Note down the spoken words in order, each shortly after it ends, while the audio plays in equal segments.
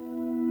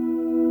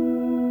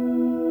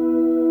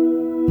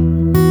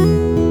Welcome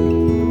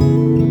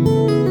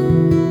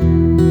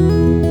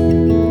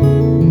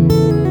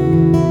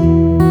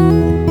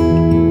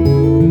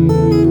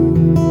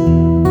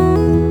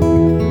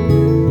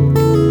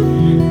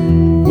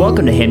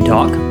to Hymn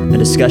Talk, a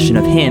discussion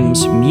of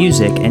hymns,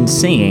 music, and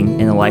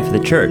singing in the life of the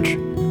church.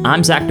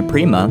 I'm Zach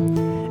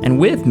DePrima, and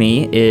with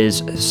me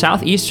is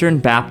Southeastern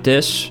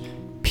Baptist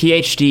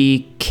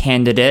PhD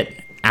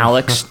candidate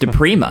Alex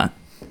DePrima.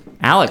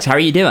 Alex, how are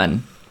you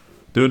doing?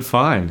 Doing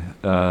fine.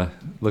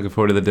 Looking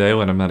forward to the day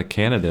when I'm not a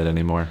candidate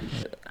anymore.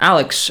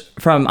 Alex,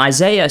 from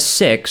Isaiah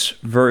 6,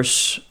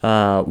 verse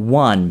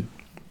 1,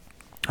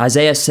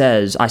 Isaiah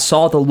says, "I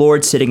saw the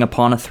Lord sitting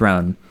upon a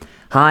throne,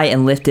 high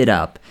and lifted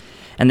up,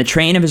 and the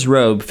train of his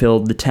robe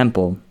filled the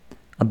temple.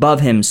 Above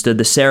him stood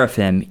the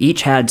seraphim.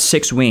 Each had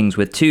 6 wings.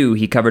 With 2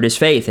 he covered his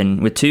face, and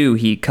with 2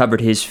 he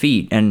covered his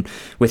feet, and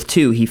with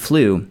 2 he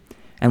flew.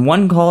 And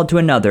one called to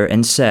another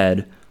and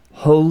said,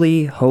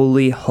 Holy,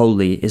 holy,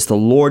 holy is the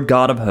Lord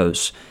God of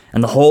hosts,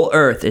 and the whole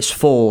earth is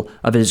full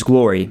of his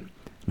glory."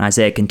 And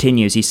Isaiah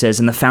continues, he says,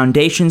 "And the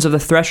foundations of the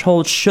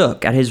threshold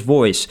shook at his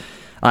voice,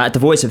 at the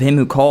voice of him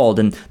who called,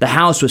 and the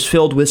house was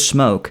filled with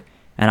smoke.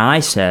 And I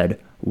said,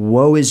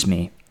 Woe is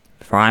me,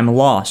 for I am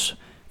lost,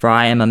 for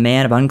I am a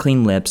man of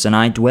unclean lips, and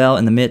I dwell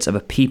in the midst of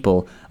a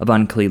people of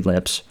unclean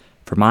lips,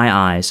 for my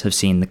eyes have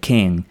seen the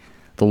King,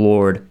 the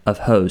Lord of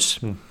hosts."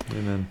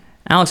 Amen.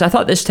 Alex, I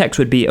thought this text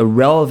would be a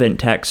relevant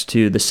text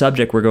to the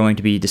subject we're going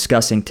to be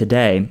discussing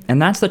today,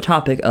 and that's the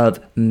topic of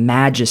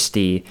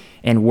majesty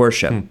in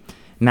worship.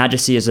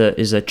 Majesty is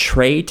a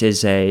trait,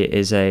 is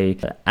a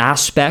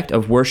aspect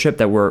of worship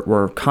that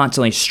we're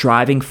constantly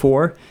striving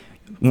for.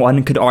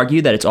 One could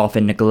argue that it's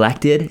often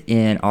neglected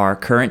in our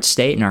current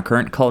state, in our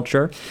current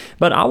culture.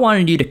 But I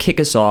wanted you to kick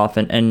us off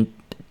and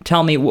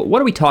tell me, what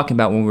are we talking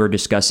about when we're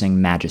discussing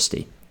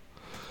majesty?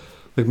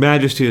 Like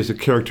majesty is a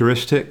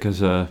characteristic,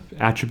 as a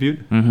attribute.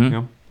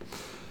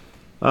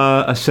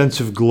 A sense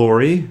of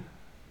glory,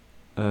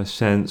 a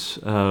sense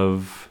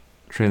of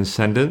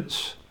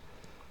transcendence,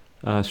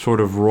 a sort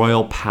of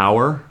royal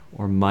power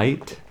or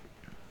might,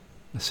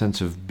 a sense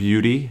of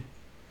beauty.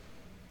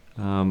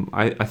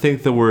 I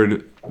think the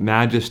word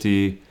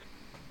majesty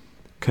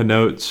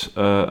connotes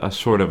a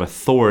sort of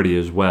authority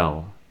as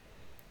well.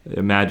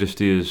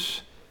 Majesty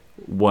is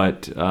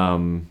what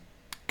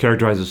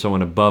characterizes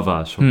someone above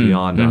us or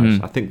beyond us.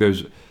 I think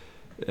there's,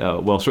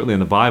 certainly in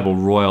the Bible,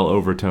 royal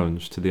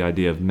overtones to the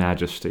idea of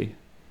majesty.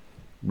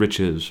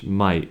 Riches,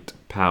 might,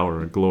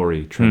 power,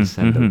 glory,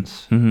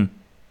 transcendence,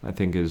 I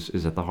think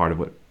is at the heart of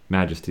what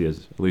majesty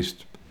is, at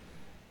least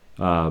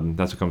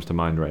that's what comes to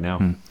mind right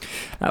now.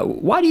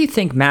 Why do you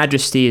think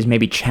majesty is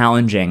maybe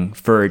challenging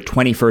for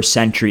 21st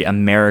century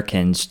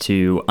Americans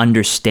to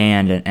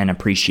understand and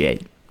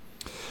appreciate?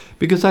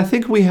 Because I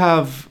think we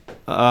have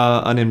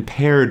an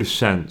impaired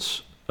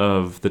sense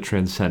of the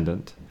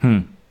transcendent,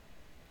 an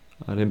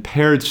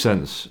impaired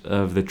sense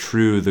of the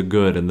true, the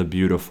good, and the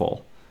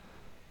beautiful.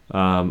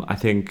 I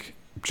think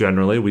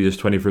generally we as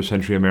 21st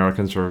century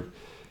Americans are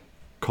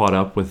caught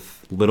up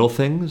with little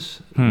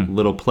things,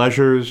 little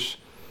pleasures,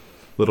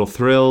 little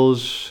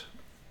thrills,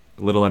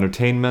 little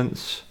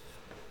entertainments.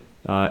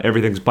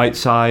 Everything's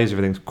bite-sized,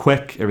 everything's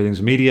quick, everything's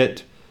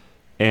immediate.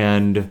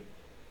 And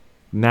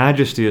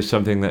majesty is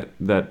something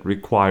that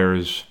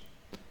requires,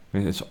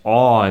 it's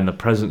awe in the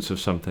presence of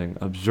something,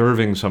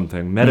 observing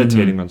something,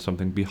 meditating on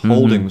something,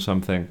 beholding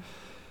something.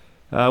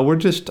 We're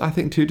just, I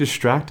think, too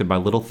distracted by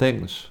little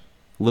things,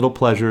 little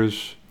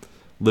pleasures,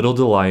 little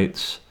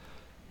delights.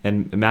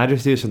 And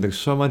majesty is something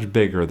so much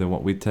bigger than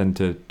what we tend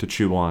to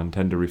chew on,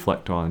 tend to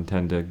reflect on,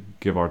 tend to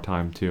give our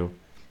time to.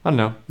 I don't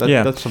know.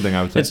 That's something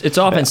I would say. It's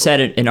often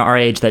said in our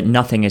age that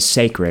nothing is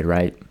sacred,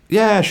 right?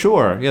 Yeah,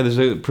 sure. Yeah, there's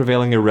a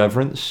prevailing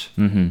irreverence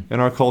in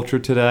our culture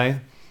today,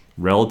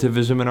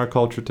 relativism in our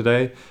culture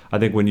today. I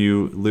think when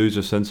you lose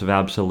a sense of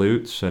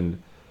absolutes and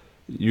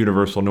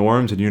universal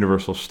norms and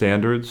universal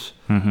standards,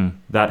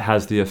 that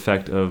has the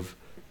effect of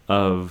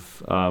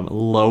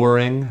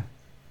lowering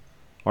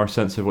our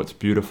sense of what's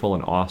beautiful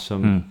and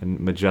awesome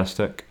and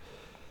majestic.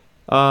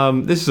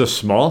 This is a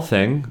small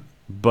thing,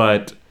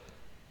 but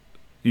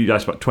you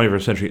asked about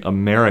 21st century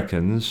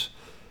Americans.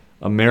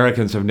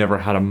 Americans have never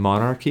had a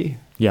monarchy.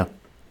 Yeah.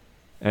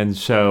 And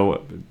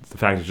so the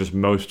fact is just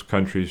most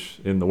countries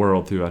in the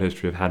world throughout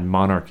history have had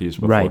monarchies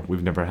before. Right.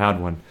 We've never had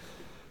one.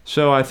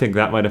 So I think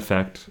that might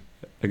affect,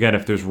 again,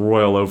 if there's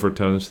royal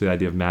overtones to the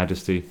idea of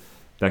majesty,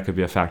 that could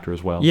be a factor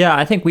as well. Yeah,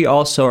 I think we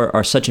also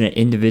are such an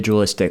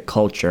individualistic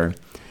culture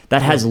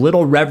that has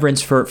little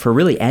reverence for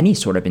really any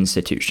sort of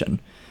institution.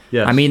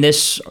 Yes. I mean,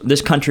 this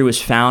country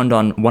was found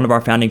on, one of our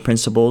founding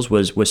principles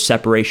was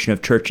separation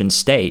of church and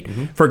state.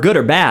 For good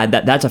or bad,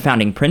 that's a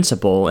founding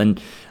principle. And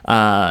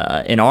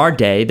in our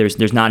day,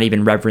 there's not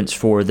even reverence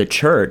for the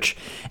church.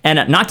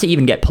 And not to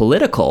even get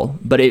political,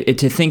 but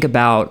to think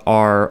about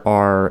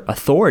our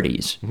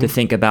authorities, to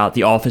think about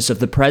the office of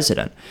the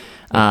president.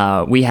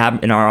 We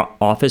have in our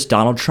office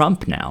Donald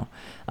Trump now.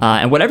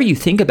 And whatever you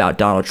think about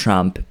Donald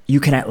Trump,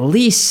 you can at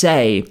least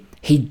say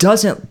he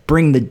doesn't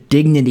bring the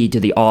dignity to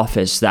the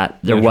office that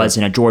there was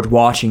in a George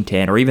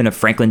Washington or even a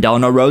Franklin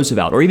Delano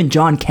Roosevelt or even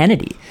John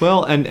Kennedy.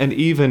 Well, and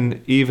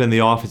even the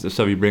office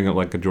itself, you bring up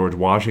like a George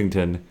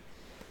Washington,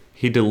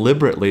 he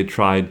deliberately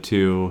tried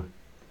to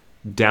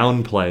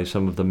downplay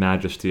some of the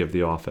majesty of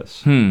the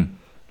office.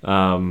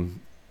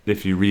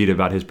 If you read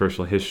about his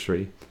personal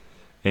history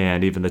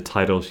and even the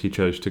titles he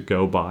chose to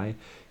go by,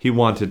 he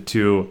wanted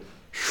to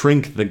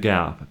shrink the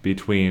gap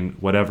between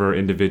whatever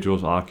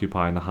individuals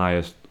occupying the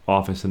highest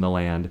office in the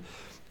land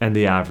and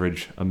the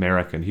average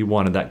American. He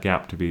wanted that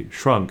gap to be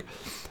shrunk.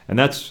 And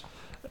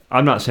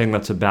I'm not saying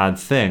that's a bad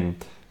thing,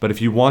 but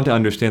if you want to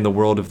understand the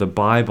world of the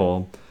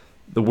Bible,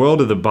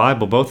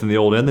 both in the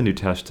Old and the New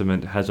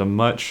Testament, has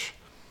much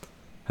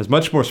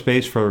more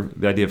space for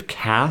the idea of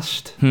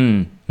caste,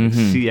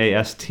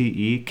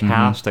 C-A-S-T-E,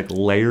 caste, like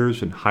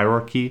layers and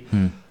hierarchy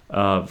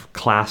of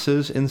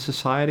classes in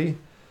society.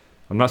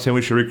 I'm not saying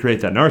we should recreate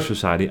that in our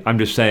society. I'm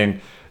just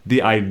saying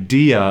the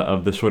idea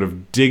of the sort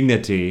of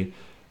dignity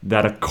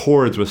that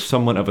accords with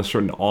someone of a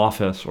certain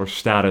office or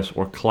status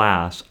or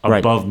class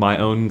above my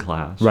own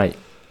class. Right.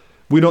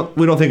 We don't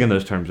think in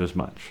those terms as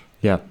much.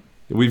 Yeah.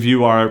 We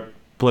view our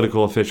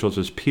political officials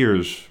as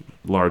peers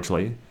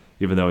largely,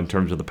 even though in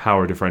terms of the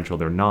power differential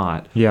they're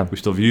not. Yeah. We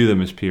still view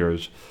them as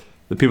peers.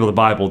 The people of the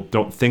Bible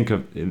don't think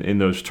of in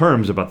those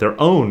terms about their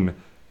own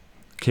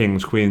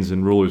kings, queens,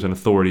 and rulers and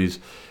authorities.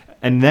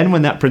 And then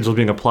when that principle is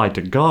being applied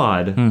to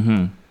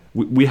God,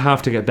 we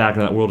have to get back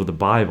into that world of the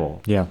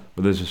Bible. Yeah.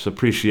 Where there's this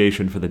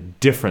appreciation for the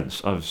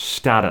difference of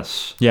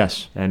status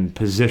and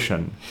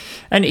position.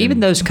 And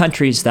even those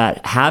countries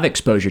that have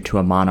exposure to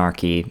a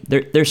monarchy,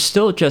 there's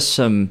still just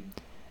some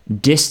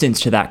distance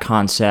to that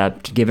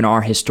concept given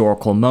our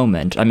historical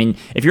moment. I mean,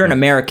 if you're an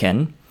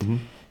American,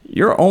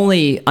 your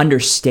only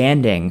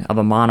understanding of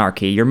a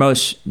monarchy, your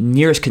most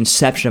nearest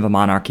conception of a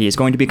monarchy is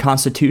going to be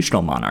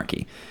constitutional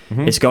monarchy.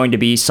 It's going to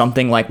be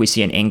something like we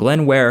see in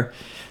England where,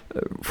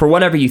 for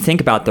whatever you think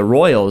about the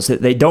royals,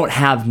 they don't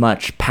have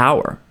much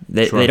power.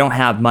 They don't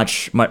have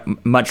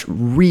much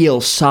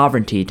real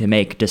sovereignty to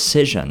make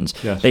decisions.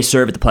 Yes. They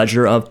serve at the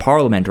pleasure of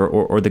Parliament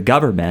or the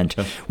government.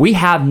 Yes. We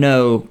have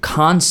no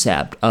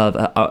concept of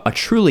a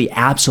truly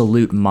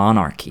absolute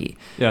monarchy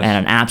and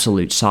an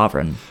absolute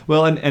sovereign.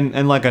 Well,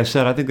 and like I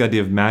said, I think the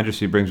idea of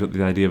majesty brings with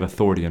the idea of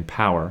authority and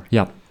power.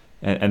 Yeah.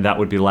 And that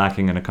would be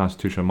lacking in a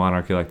constitutional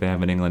monarchy like they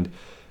have in England.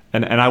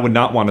 And I would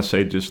not want to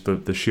say just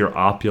the sheer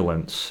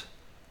opulence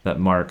that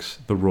marks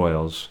the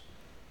royals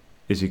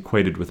is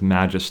equated with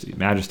majesty.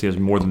 Majesty is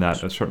more than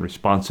that, a certain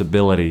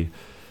responsibility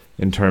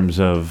in terms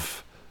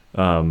of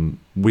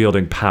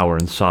wielding power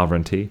and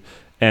sovereignty.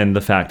 And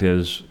the fact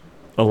is,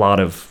 a lot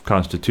of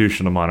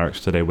constitutional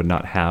monarchs today would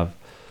not have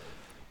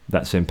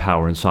that same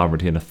power and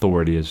sovereignty and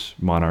authority as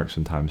monarchs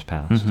in times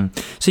past.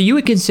 So you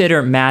would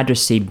consider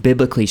majesty,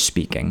 biblically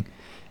speaking,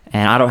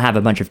 and I don't have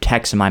a bunch of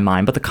texts in my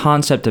mind, but the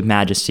concept of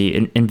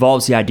majesty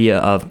involves the idea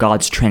of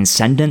God's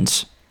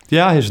transcendence.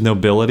 Yeah, his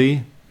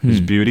nobility,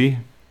 his beauty.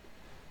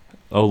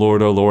 O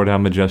Lord, how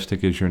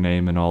majestic is your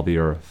name in all the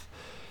earth.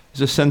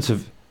 There's a sense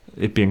of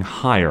it being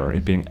higher,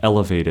 it being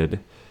elevated,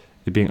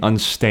 it being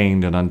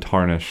unstained and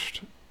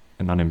untarnished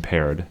and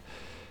unimpaired.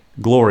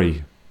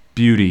 Glory,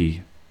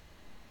 beauty,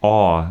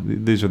 awe,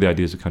 these are the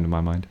ideas that come to my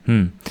mind.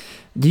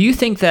 Do you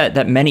think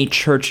that many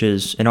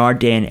churches in our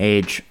day and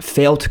age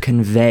fail to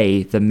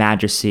convey the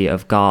majesty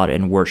of God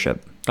in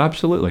worship?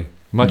 Absolutely.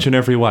 Much in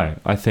every way.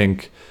 I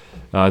think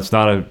it's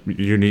not a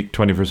unique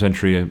 21st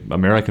century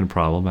American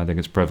problem. I think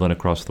it's prevalent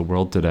across the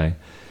world today.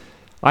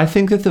 I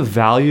think that the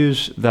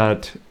values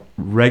that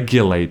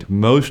regulate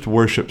most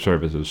worship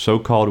services,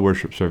 so-called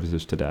worship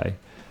services today,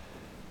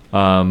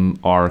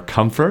 are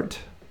comfort,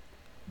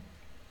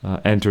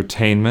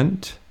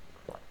 entertainment,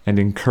 and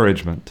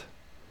encouragement.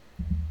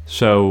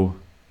 So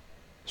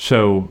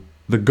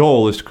the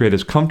goal is to create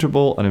as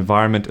comfortable an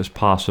environment as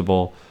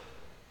possible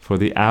for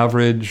the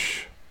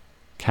average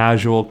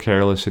casual,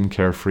 careless, and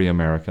carefree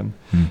American.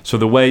 So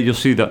the way you'll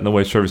see that in the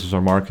way services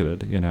are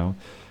marketed, you know,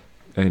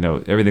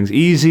 everything's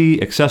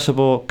easy,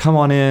 accessible. Come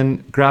on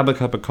in, grab a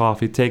cup of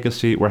coffee, take a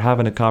seat. We're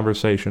having a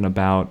conversation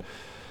about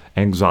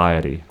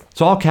anxiety.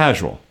 It's all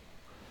casual,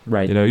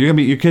 right?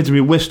 Your kids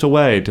gonna be whisked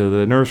away to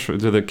the nursery,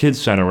 to the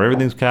kids center where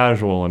everything's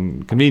casual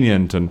and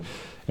convenient and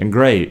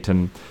great.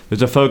 And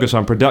there's a focus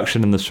on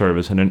production in the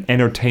service and an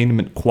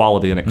entertainment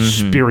quality and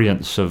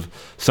experience of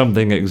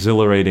something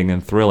exhilarating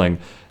and thrilling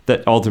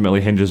that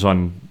ultimately hinges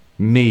on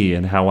me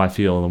and how I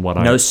feel and what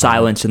I... No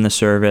silence in the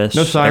service.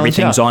 No silence,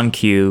 everything's on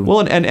cue.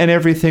 Well, and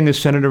everything is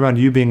centered around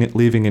you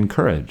leaving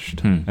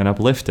encouraged and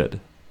uplifted.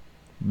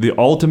 The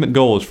ultimate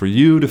goal is for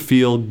you to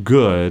feel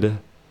good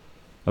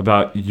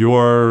about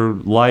your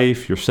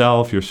life,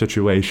 yourself, your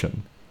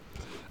situation.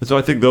 And so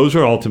I think those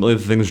are ultimately the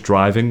things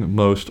driving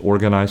most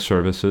organized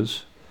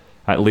services,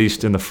 at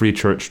least in the free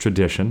church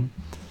tradition.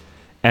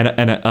 And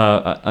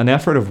an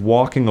effort of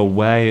walking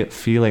away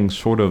feeling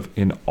sort of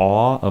in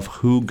awe of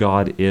who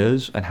God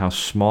is and how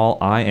small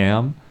I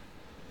am,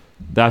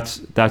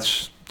 that's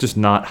just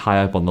not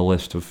high up on the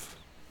list of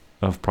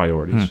of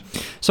priorities.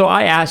 So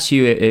I asked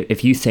you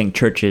if you think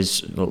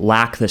churches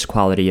lack this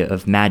quality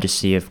of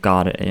majesty of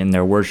God in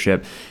their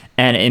worship.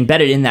 And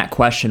embedded in that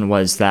question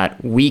was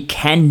that we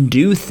can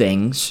do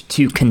things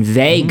to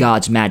convey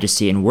God's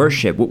majesty in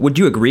worship. Would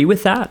you agree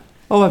with that?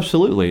 Oh,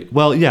 absolutely.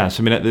 Well, yes.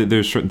 I mean,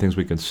 there's certain things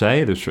we can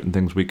say. There's certain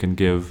things we can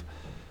give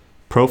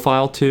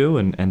profile to,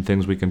 and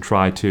things we can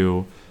try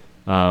to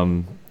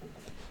put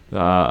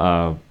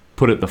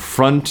at the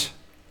front,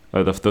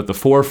 or the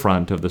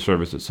forefront of the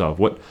service itself.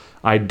 What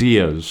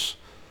ideas,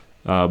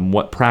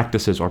 what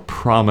practices are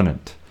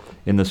prominent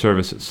in the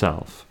service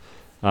itself?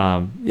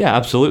 Yeah,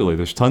 absolutely.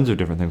 There's tons of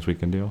different things we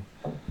can do.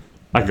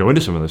 I can go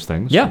into some of those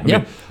things.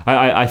 Yeah,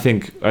 I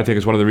think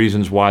it's one of the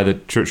reasons why the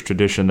church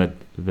tradition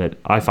that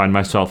I find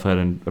myself in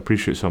and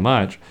appreciate so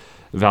much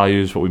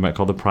values what we might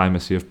call the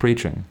primacy of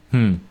preaching.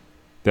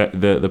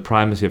 The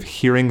primacy of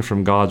hearing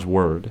from God's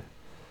word,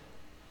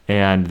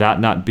 and that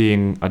not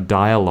being a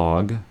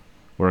dialogue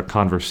or a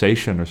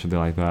conversation or something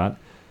like that,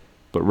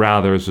 but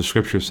rather, as the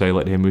scriptures say,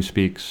 let him who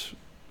speaks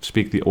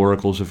speak the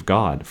oracles of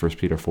God, 1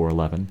 Peter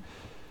 4:11.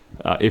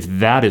 If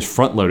that is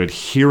front-loaded,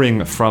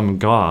 hearing from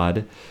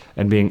God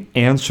and being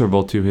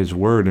answerable to his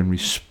word and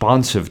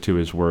responsive to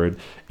his word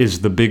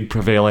is the big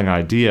prevailing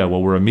idea,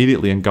 well, we're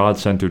immediately in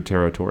God-centered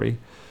territory.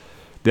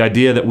 The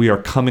idea that we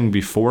are coming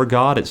before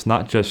God, it's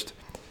not just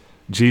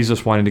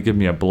Jesus wanting to give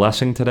me a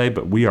blessing today,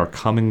 but we are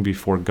coming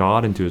before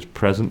God into his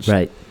presence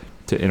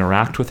to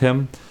interact with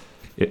him.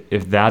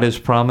 If that is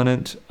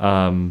prominent,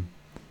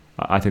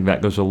 I think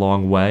that goes a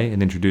long way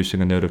in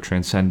introducing a note of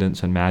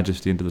transcendence and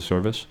majesty into the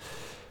service.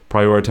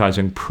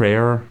 Prioritizing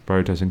prayer,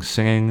 prioritizing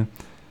singing,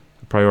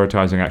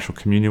 prioritizing actual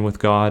communion with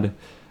God.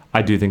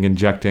 I do think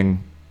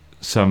injecting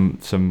some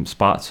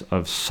spots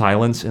of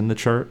silence in the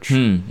church.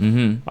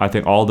 I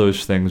think all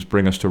those things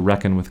bring us to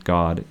reckon with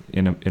God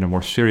in a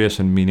more serious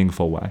and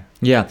meaningful way.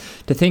 Yeah.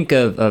 To think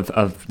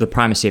of the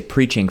primacy of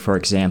preaching, for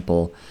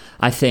example,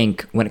 I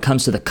think when it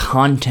comes to the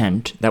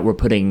content that we're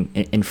putting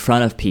in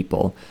front of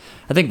people,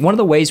 I think one of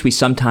the ways we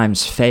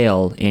sometimes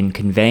fail in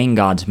conveying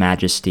God's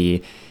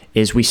majesty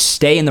is we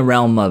stay in the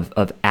realm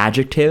of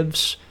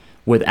adjectives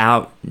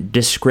without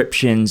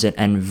descriptions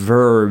and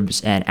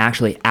verbs and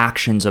actually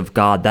actions of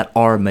God that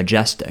are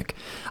majestic.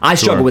 I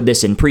struggle with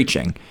this in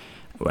preaching.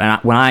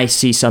 When I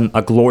see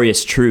a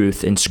glorious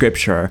truth in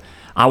Scripture,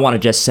 I want to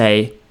just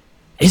say,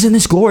 isn't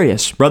this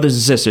glorious, brothers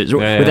and sisters,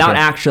 without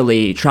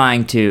actually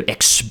trying to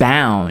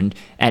expound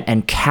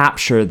and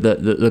capture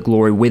the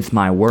glory with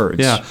my words.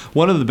 Yeah,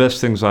 one of the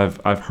best things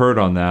I've heard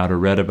on that or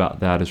read about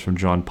that is from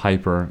John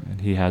Piper,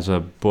 and he has a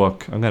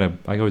book. I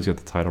always get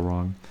the title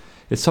wrong.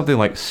 It's something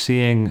like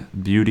Seeing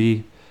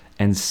Beauty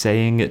and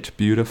Saying It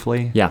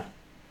Beautifully. Yeah.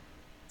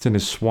 It's in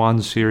his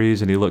Swan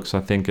series, and he looks, I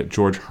think, at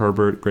George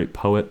Herbert, great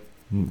poet,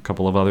 and a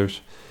couple of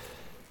others.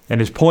 And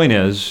his point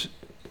is,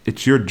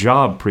 it's your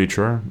job,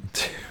 preacher,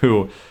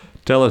 to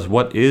tell us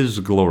what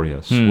is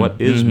glorious, what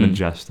is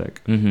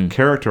majestic,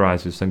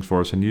 characterize these things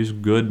for us, and use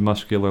good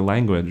muscular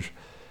language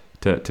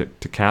to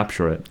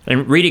capture it.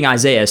 And reading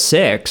Isaiah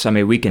 6,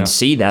 we can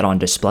see that on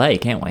display,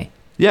 can't we?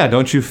 Yeah,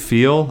 don't you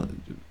feel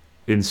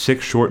in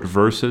 6 short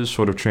verses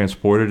sort of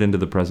transported into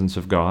the presence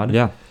of God?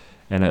 Yeah.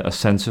 And a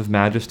sense of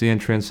majesty and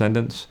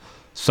transcendence?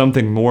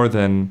 Something more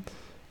than,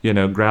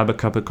 grab a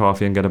cup of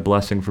coffee and get a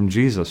blessing from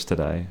Jesus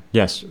today.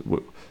 Yes.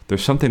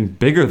 There's something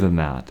bigger than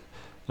that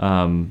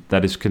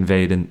that is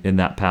conveyed in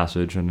that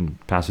passage and in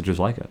passages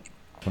like it.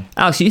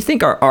 Alex, do you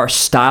think our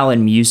style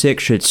in music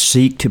should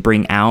seek to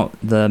bring out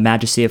the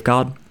majesty of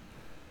God?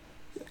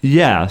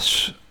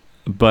 Yes,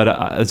 but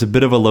it's a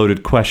bit of a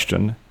loaded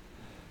question.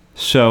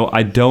 So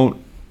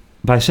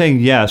by saying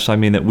yes, I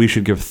mean that we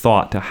should give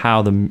thought to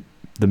how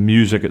the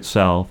music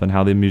itself and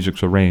how the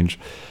music's arranged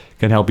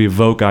can help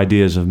evoke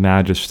ideas of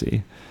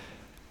majesty.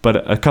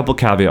 But a couple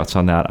caveats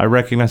on that. I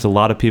recognize a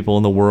lot of people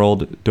in the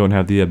world don't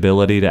have the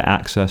ability to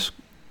access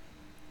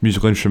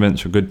musical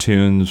instruments or good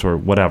tunes or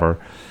whatever.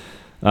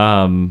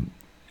 And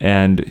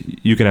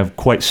you can have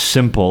quite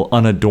simple,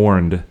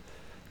 unadorned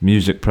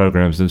music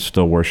programs and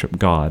still worship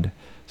God.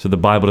 So the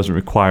Bible doesn't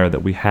require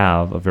that we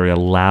have a very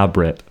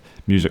elaborate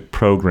music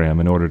program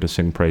in order to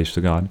sing praise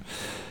to God.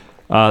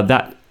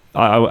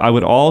 I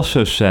would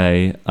also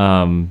say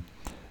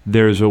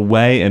there's a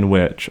way in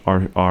which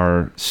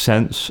our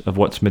sense of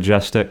what's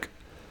majestic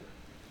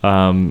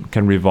can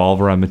revolve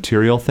around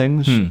material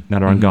things,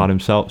 not around God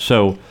himself.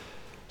 So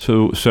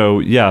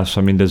yes,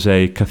 does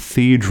a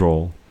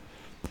cathedral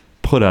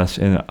put us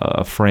in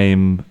a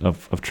frame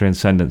of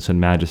transcendence and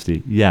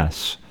majesty?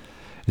 Yes.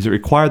 Is it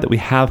required that we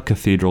have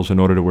cathedrals in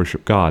order to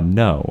worship God?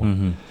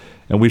 No.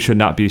 And we should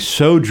not be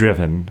so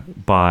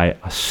driven by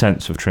a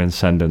sense of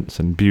transcendence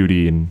and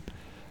beauty and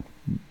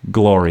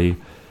glory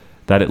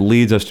that it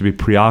leads us to be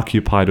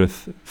preoccupied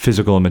with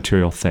physical and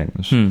material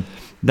things.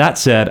 That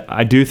said,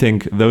 I do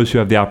think those who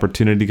have the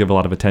opportunity to give a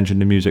lot of attention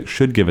to music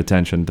should give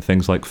attention to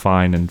things like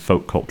fine and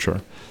folk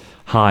culture,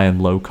 high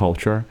and low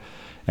culture,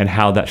 and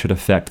how that should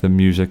affect the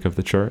music of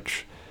the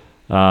church.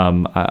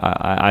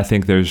 I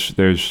think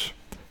there's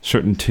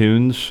certain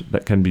tunes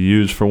that can be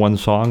used for one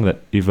song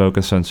that evoke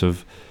a sense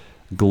of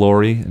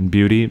glory and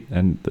beauty,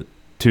 and the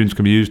tunes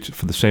can be used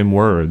for the same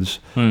words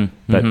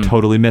that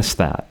totally miss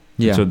that.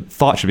 Yeah. So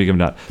thought should be given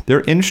to that.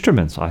 They're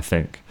instruments, I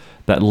think,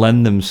 that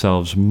lend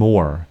themselves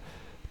more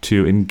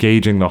to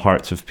engaging the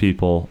hearts of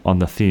people on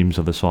the themes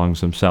of the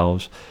songs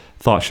themselves.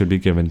 Thought should be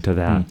given to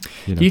that.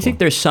 Do you think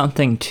there's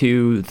something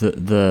to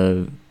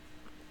the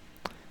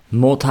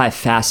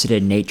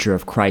multifaceted nature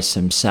of Christ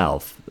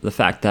himself? The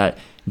fact that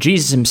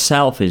Jesus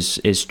himself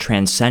is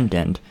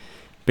transcendent,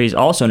 but he's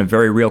also in a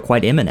very real,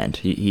 quite immanent.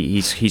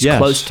 He's Yes.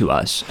 close to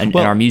us, and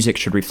our music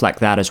should reflect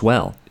that as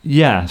well.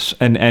 Yes,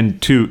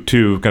 and to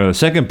kind of the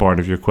second part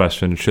of your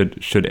question,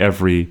 should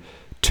every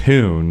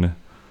tune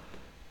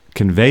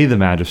convey the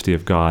majesty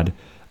of God?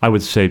 I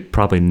would say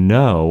probably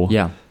no.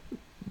 Yeah.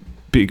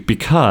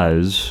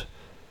 Because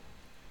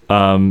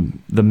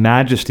the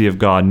majesty of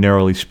God,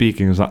 narrowly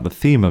speaking, is not the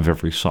theme of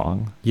every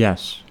song.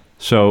 Yes.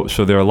 So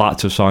there are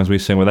lots of songs we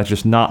sing where that's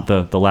just not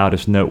the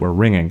loudest note we're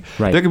ringing.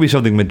 Right. There could be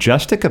something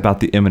majestic about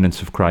the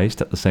immanence of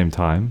Christ at the same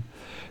time.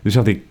 There's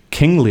something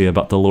kingly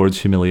about the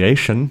Lord's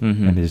humiliation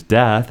and his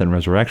death and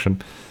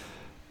resurrection.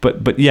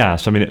 But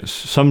yes, I mean,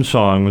 some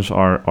songs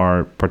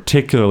are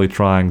particularly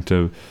trying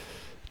to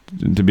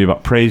be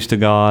about praise to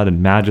God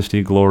and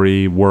majesty,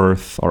 glory,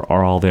 worth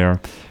are all there.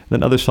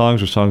 Then other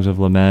songs are songs of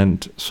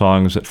lament,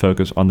 songs that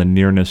focus on the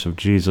nearness of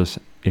Jesus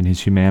in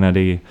his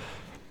humanity,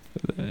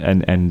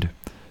 and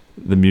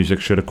the music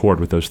should accord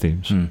with those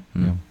themes.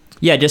 Yeah.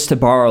 Yeah, just to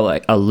borrow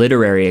like a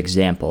literary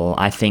example,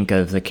 I think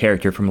of the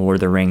character from Lord of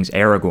the Rings,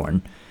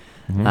 Aragorn.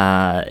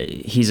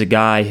 He's a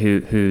guy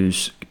who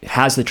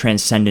has the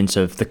transcendence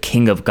of the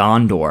King of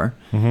Gondor,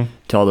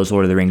 to all those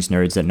Lord of the Rings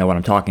nerds that know what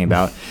I'm talking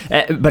about.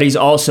 But he's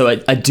also a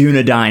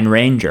Dunedain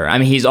ranger. I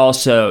mean, he's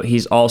also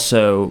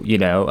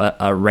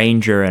a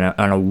ranger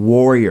and a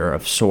warrior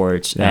of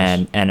sorts,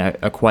 Yes.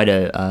 and quite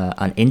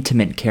an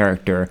intimate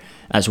character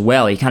as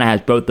well. He kind of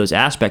has both those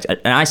aspects,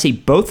 and I see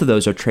both of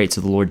those are traits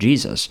of the Lord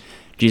Jesus.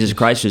 Jesus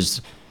Christ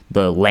is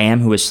the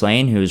Lamb who was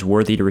slain, who is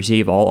worthy to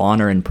receive all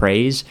honor and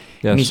praise.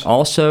 Yes. And he's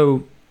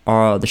also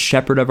the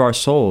shepherd of our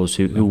souls,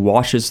 who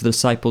washes the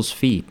disciples'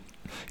 feet.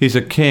 He's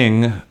a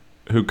king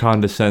who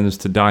condescends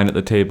to dine at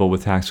the table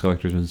with tax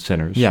collectors and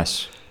sinners.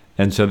 Yes.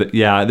 And so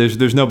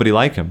there's nobody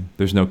like him.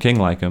 There's no king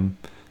like him.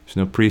 There's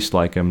no priest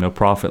like him. No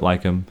prophet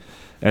like him.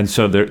 And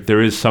so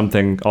there is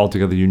something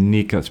altogether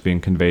unique that's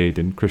being conveyed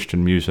in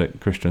Christian music,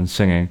 Christian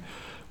singing.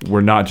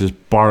 We're not just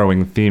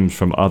borrowing themes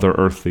from other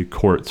earthly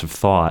courts of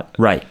thought.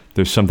 Right.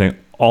 There's something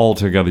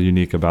altogether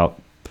unique about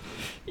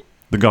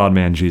the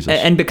God-man Jesus.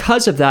 And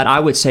because of that, I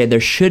would say there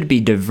should be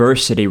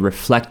diversity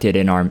reflected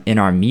in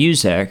our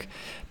music,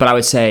 but I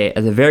would say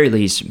at the very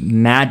least,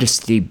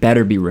 majesty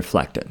better be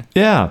reflected.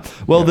 Yeah.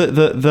 Well,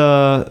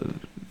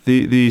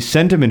 the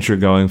sentiments you're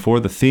going for,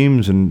 the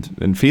themes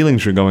and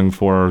feelings you're going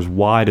for are as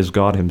wide as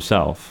God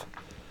himself,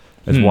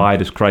 as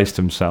wide as Christ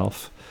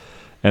himself.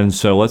 And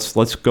so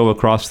let's go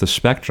across the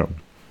spectrum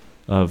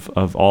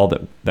of all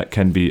that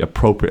can be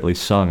appropriately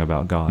sung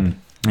about God.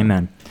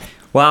 Amen.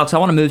 Well, Alex, I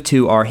want to move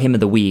to our hymn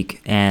of the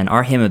week, and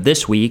our hymn of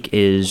this week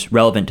is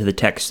relevant to the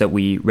text that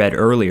we read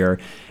earlier,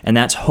 and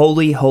that's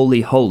Holy,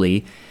 Holy,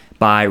 Holy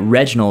by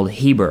Reginald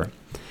Heber.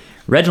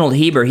 Reginald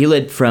Heber, he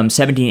lived from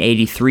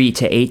 1783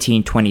 to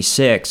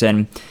 1826,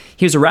 and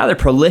he was a rather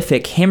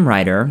prolific hymn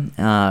writer.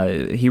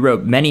 He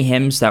wrote many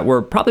hymns that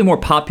were probably more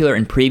popular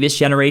in previous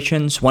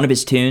generations. One of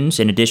his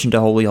tunes, in addition to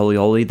Holy, Holy,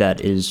 Holy, that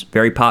is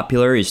very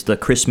popular, is the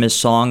Christmas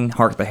song,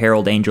 Hark the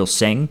Herald Angels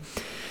Sing.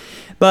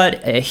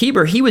 But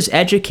Heber, he was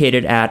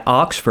educated at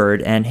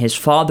Oxford, and his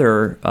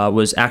father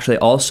was actually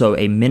also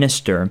a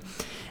minister.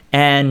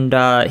 And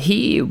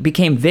he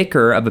became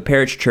vicar of a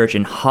parish church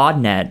in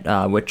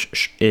Hodnet,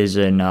 which is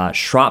in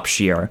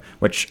Shropshire,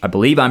 which I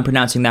believe I'm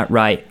pronouncing that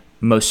right.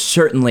 Most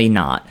certainly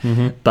not.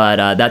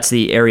 But that's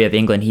the area of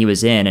England he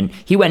was in. And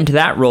he went into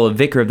that role of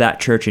vicar of that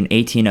church in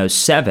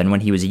 1807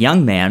 when he was a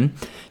young man,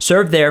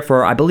 served there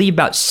for, I believe,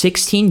 about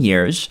 16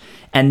 years,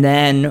 and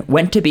then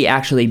went to be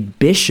actually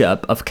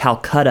Bishop of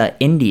Calcutta,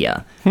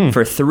 India,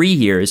 for 3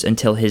 years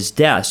until his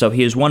death. So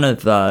he was one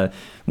of the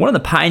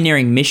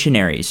pioneering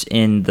missionaries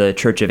in the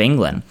Church of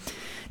England.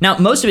 Now,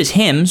 most of his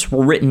hymns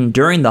were written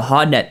during the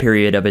Hodnet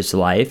period of his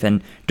life,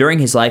 and during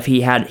his life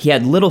he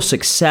had little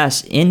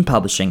success in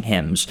publishing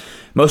hymns.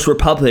 Most were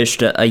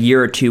published a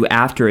year or two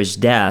after his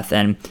death,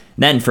 and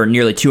then for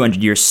nearly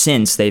 200 years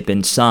since they've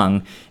been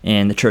sung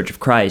in the Church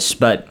of Christ.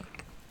 But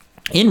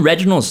in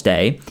Reginald's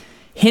day,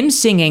 hymn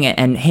singing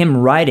and hymn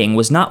writing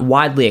was not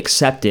widely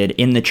accepted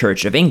in the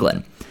Church of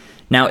England.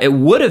 Now, it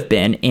would have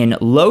been in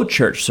low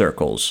church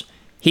circles.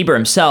 Heber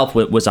himself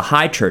was a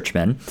high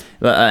churchman,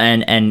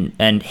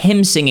 and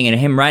hymn singing and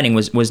hymn writing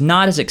was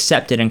not as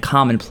accepted and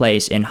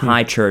commonplace in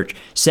high church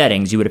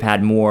settings. You would have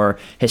had more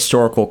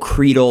historical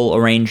creedal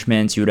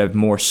arrangements. You would have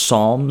more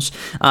psalms.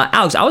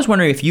 Alex, I was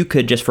wondering if you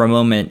could just for a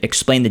moment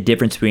explain the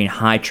difference between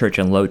high church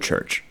and low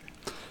church.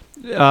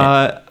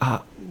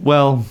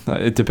 Well,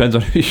 it depends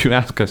on who you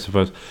ask, I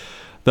suppose.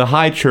 The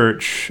high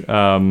church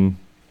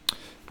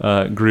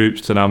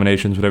groups,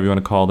 denominations, whatever you want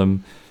to call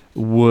them,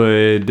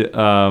 would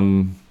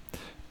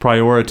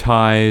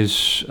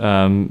prioritize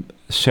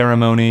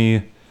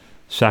ceremony,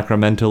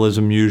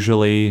 sacramentalism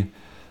usually,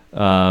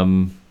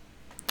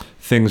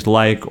 things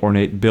like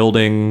ornate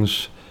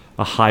buildings,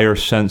 a higher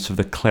sense of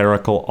the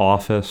clerical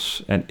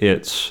office and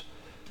its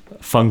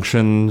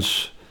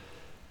functions,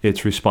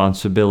 its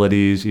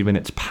responsibilities, even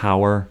its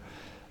power.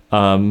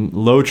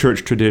 Low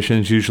church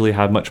traditions usually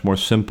have much more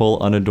simple,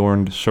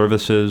 unadorned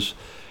services.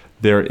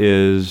 There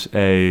is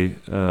a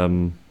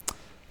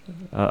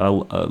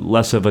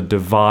less of a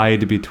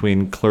divide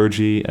between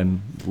clergy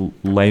and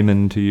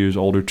laymen, to use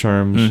older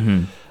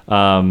terms.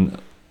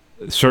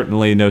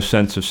 Certainly no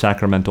sense of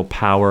sacramental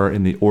power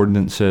in the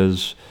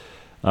ordinances.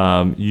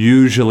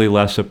 Usually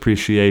less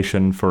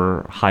appreciation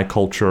for high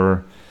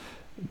culture,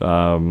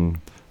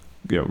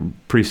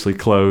 priestly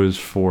clothes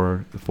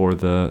for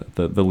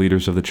the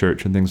leaders of the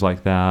church and things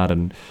like that,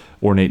 and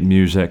ornate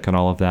music and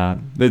all of that.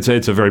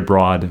 It's a very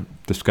broad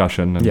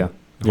discussion and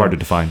hard to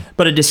define.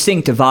 But a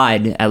distinct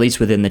divide, at least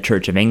within the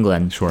Church of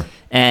England. Sure.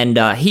 And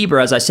Heber,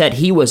 as I said,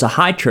 he was a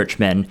high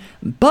churchman,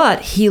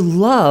 but he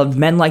loved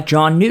men like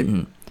John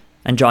Newton.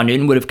 And John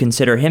Newton would have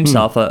considered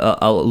himself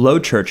a low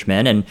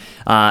churchman, and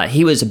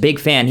he was a big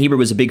fan. Heber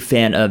was a big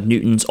fan of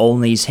Newton's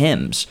Olney's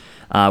Hymns,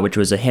 which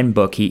was a hymn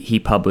book he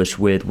published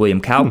with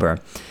William Cowper.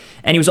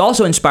 And he was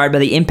also inspired by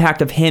the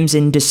impact of hymns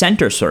in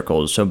dissenter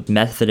circles, so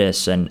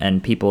Methodists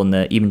and people in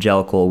the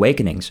evangelical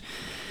awakenings.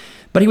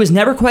 But he was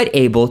never quite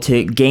able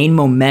to gain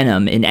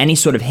momentum in any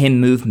sort of hymn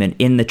movement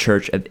in the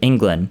Church of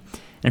England.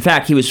 In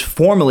fact, he was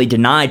formally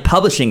denied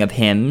publishing of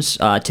hymns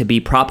to be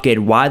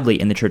propagated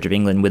widely in the Church of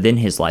England within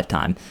his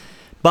lifetime.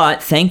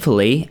 But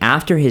thankfully,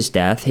 after his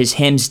death, his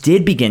hymns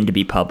did begin to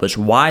be published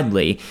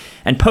widely,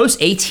 and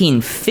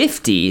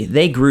post-1850,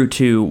 they grew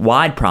to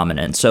wide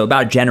prominence, so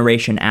about a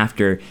generation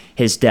after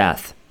his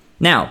death.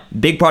 Now,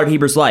 big part of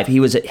Heber's life, he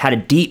had a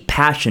deep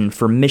passion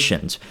for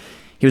missions.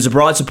 He was a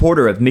broad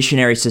supporter of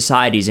missionary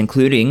societies,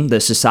 including the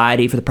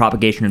Society for the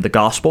Propagation of the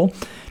Gospel,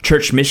 the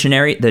Church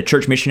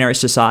Missionary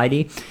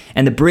Society,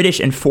 and the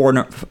British and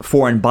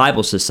Foreign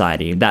Bible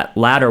Society. That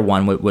latter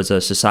one was a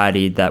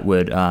society that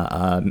would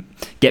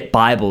get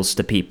Bibles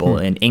to people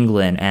in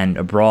England and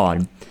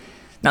abroad.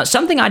 Now,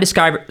 something I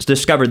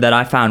discovered that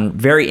I found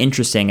very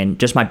interesting in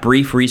just my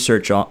brief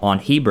research on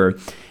Heber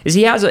is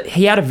he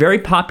had a very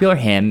popular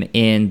hymn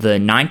in the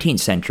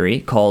 19th century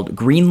called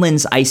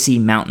Greenland's Icy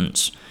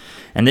Mountains.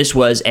 And this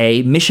was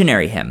a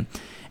missionary hymn.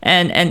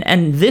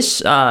 And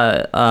this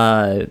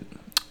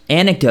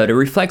anecdote, it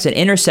reflects an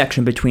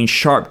intersection between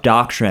sharp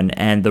doctrine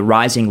and the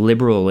rising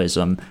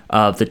liberalism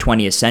of the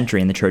 20th century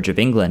in the Church of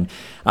England.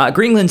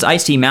 Greenland's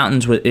Icy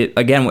Mountains, it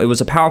was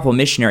a powerful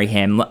missionary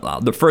hymn.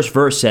 The first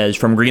verse says,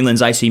 "From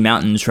Greenland's icy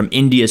mountains, from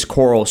India's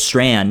coral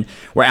strand,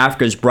 where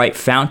Africa's bright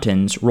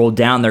fountains roll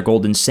down their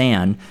golden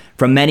sand,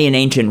 from many an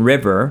ancient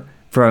river,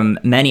 from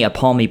many a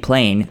palmy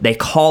plain, they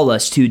call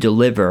us to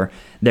deliver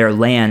their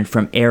land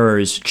from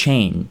error's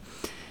chain."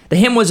 The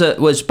hymn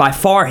was by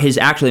far his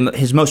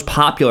most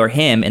popular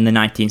hymn in the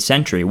 19th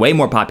century, way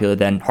more popular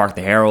than Hark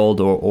the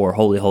Herald or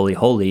Holy, Holy,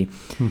 Holy.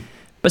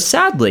 But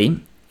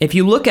sadly, if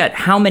you look at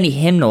how many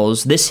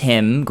hymnals this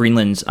hymn,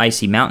 Greenland's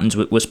Icy Mountains,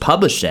 was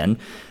published in,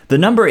 the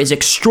number is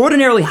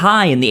extraordinarily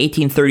high in the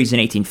 1830s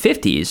and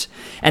 1850s,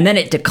 and then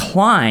it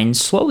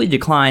slowly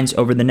declines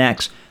over the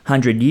next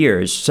 100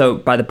 years. So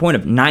by the point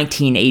of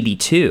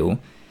 1982,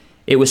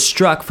 it was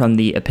struck from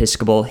the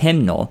Episcopal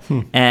hymnal,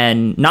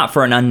 and not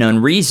for an unknown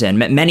reason.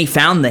 Many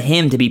found the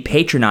hymn to be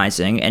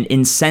patronizing and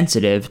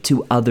insensitive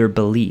to other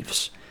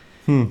beliefs.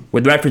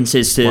 With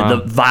references to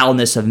the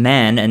vileness of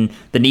men and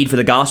the need for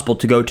the gospel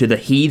to go to the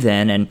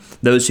heathen and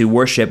those who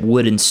worship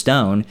wood and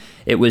stone,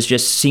 it was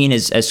just seen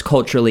as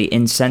culturally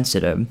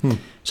insensitive.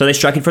 So they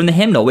struck it from the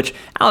hymnal, which,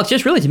 Alex,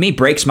 just really to me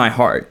breaks my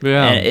heart.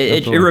 Yeah, and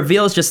it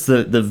reveals just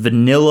the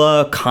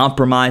vanilla,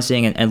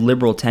 compromising, and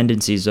liberal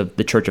tendencies of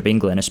the Church of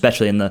England,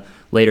 especially in the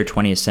later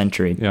 20th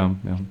century. Yeah.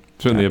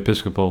 Certainly the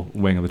Episcopal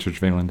wing of the Church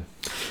of England.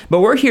 But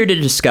we're here to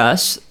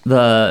discuss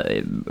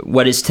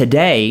what is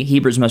today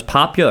Heber's most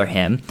popular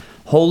hymn,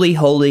 Holy,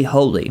 Holy,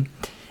 Holy.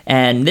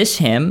 And this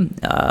hymn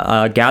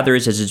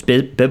gathers as its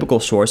biblical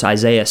source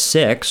Isaiah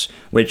 6,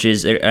 which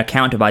is an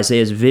account of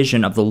Isaiah's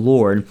vision of the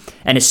Lord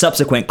and his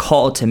subsequent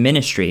call to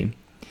ministry.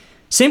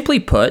 Simply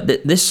put,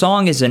 this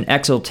song is an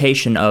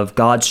exaltation of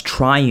God's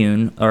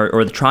triune,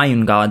 or the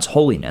triune God's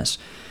holiness.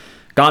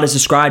 God is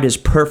described as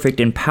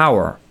perfect in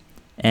power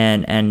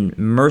and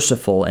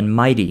merciful and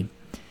mighty.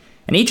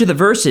 And each of the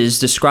verses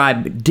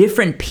describe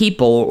different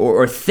people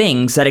or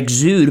things that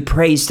exude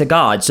praise to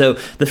God. So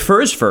the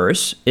first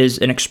verse is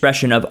an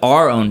expression of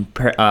our own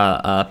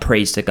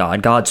praise to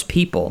God, God's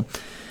people.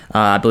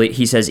 I believe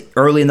he says,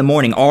 "Early in the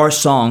morning, our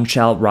song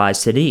shall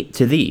rise to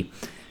thee."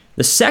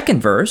 The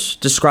second verse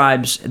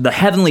describes the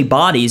heavenly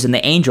bodies and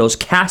the angels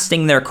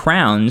casting their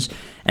crowns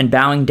and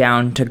bowing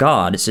down to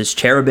God. It says,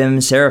 "Cherubim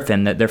and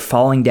seraphim, that they're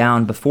falling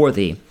down before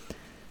thee."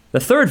 The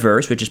third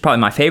verse, which is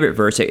probably my favorite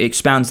verse, it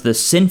expounds the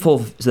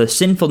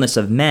sinfulness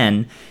of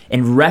men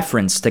in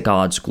reference to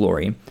God's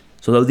glory.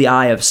 "So though the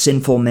eye of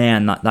sinful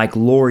man thy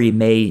glory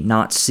may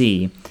not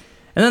see."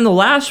 And then the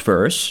last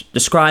verse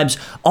describes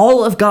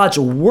all of God's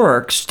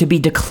works to be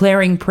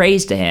declaring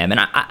praise to him. And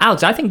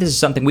Alex, I think this is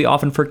something we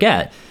often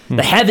forget.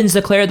 The heavens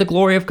declare the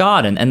glory of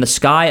God, and the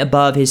sky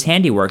above his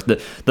handiwork.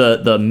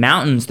 The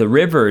mountains, the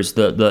rivers,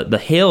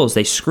 the hills,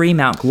 they scream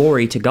out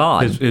glory to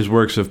God. His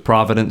works of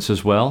providence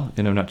as well,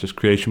 not just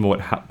creation,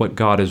 but what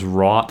God has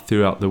wrought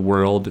throughout the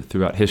world,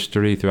 throughout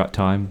history, throughout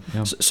time.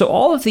 Yeah. So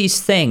all of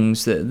these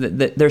things,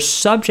 they're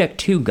subject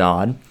to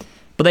God,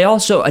 but they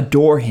also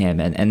adore him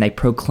and they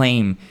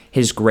proclaim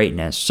his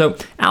greatness. So,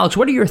 Alex,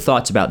 what are your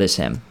thoughts about this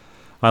hymn?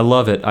 I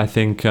love it. I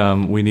think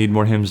we need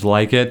more hymns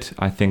like it.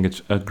 I think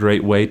it's a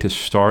great way to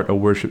start a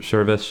worship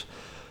service,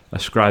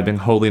 ascribing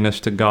holiness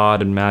to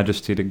God and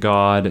majesty to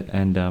God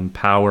and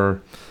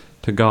power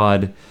to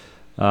God.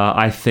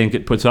 I think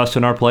it puts us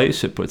in our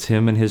place. It puts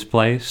him in his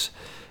place.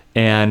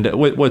 And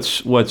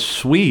what's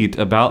sweet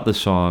about the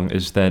song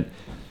is that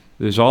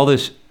there's all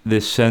this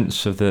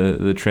sense of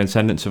the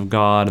transcendence of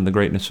God and the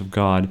greatness of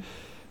God,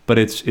 but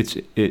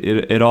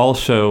it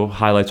also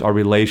highlights our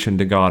relation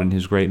to God and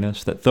his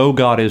greatness, that though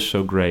God is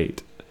so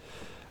great,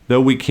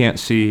 though we can't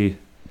see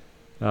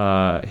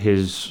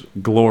his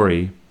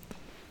glory,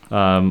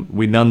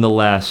 we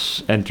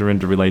nonetheless enter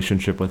into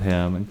relationship with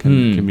him and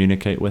can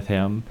communicate with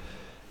him.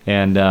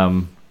 And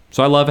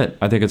so I love it.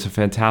 I think it's a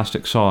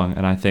fantastic song,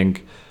 and I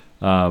think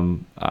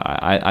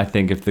I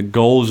think if the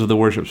goals of the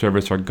worship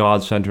service are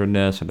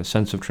God-centeredness and a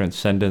sense of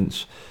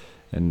transcendence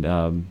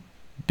and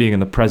being in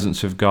the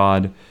presence of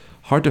God,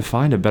 hard to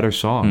find a better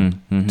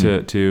song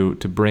to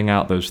bring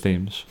out those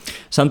themes.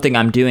 Something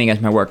I'm doing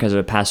as my work as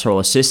a pastoral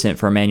assistant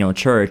for Emmanuel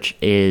Church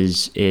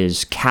is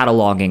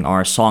cataloging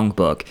our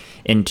songbook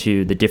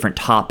into the different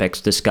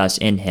topics discussed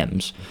in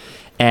hymns.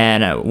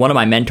 And one of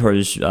my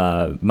mentors,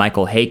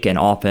 Michael Haken,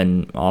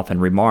 often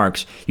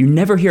remarks, you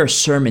never hear a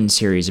sermon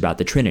series about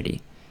the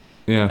Trinity.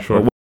 Yeah,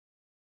 sure.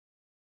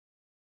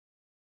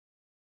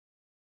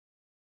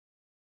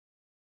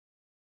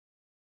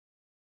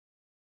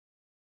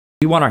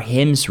 We want our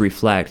hymns to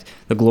reflect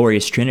the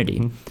glorious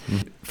Trinity.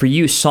 For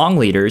you song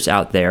leaders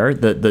out there,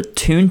 the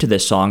tune to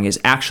this song is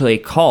actually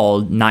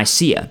called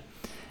Nicaea.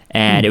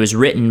 And it was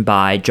written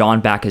by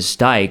John Bacchus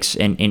Dykes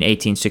in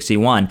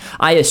 1861.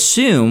 I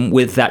assume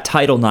with that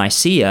title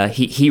Nicaea,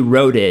 he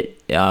wrote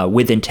it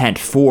with intent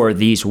for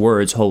these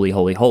words, holy,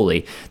 holy,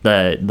 holy.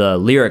 The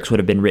lyrics would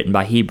have been written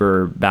by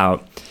Heber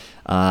about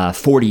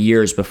 40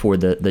 years before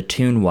the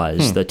tune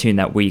was, the tune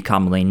that we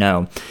commonly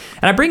know.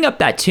 And I bring up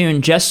that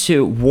tune just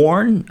to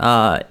warn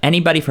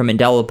anybody from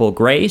Indelible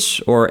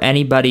Grace or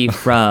anybody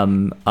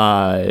from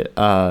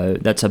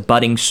that's a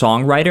budding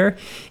songwriter,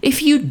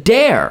 if you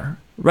dare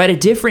write a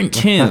different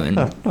tune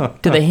to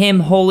the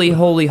hymn Holy,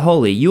 Holy,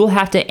 Holy, you'll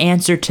have to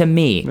answer to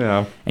me.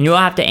 Yeah. And you'll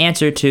have to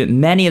answer to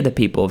many of the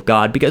people of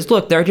God, because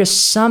look, there are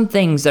just some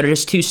things that are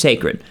just too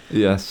sacred.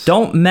 Yes.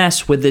 Don't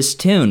mess with this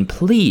tune,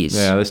 please.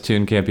 Yeah, this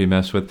tune can't be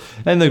messed with.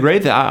 And the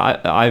great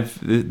thing,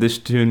 this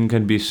tune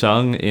can be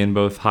sung in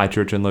both high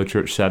church and low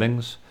church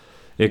settings.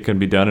 It can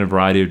be done in a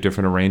variety of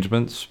different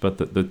arrangements, but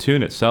the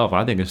tune itself,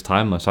 I think, is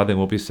timeless. I think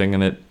we'll be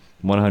singing it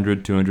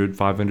 100, 200,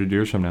 500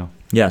 years from now.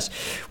 Yes.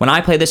 When I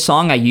play this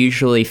song, I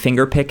usually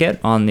finger pick it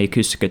on the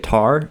acoustic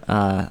guitar.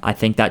 I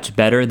think that's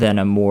better than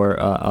a more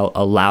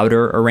a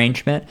louder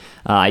arrangement.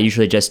 I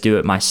usually just do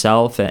it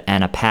myself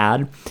and a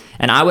pad.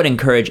 And I would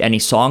encourage any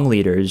song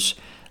leaders,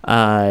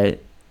 I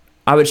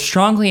would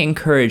strongly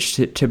encourage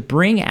to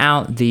bring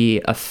out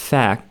the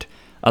effect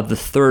of the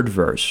third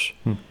verse,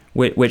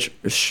 which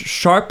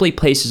sharply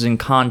places in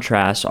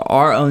contrast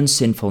our own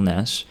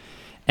sinfulness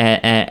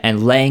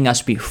and laying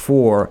us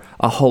before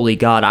a holy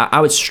God.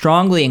 I would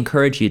strongly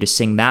encourage you to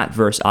sing that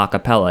verse a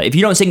cappella. If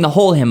you don't sing the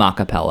whole hymn a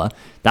cappella,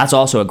 that's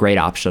also a great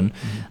option.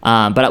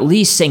 But at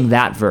least sing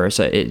that verse.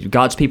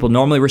 God's people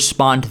normally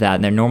respond to that,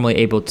 and they're normally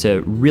able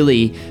to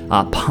really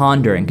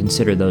ponder and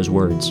consider those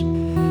words.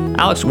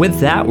 Alex,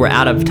 with that, we're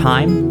out of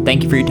time.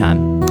 Thank you for your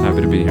time.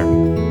 Happy to be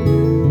here.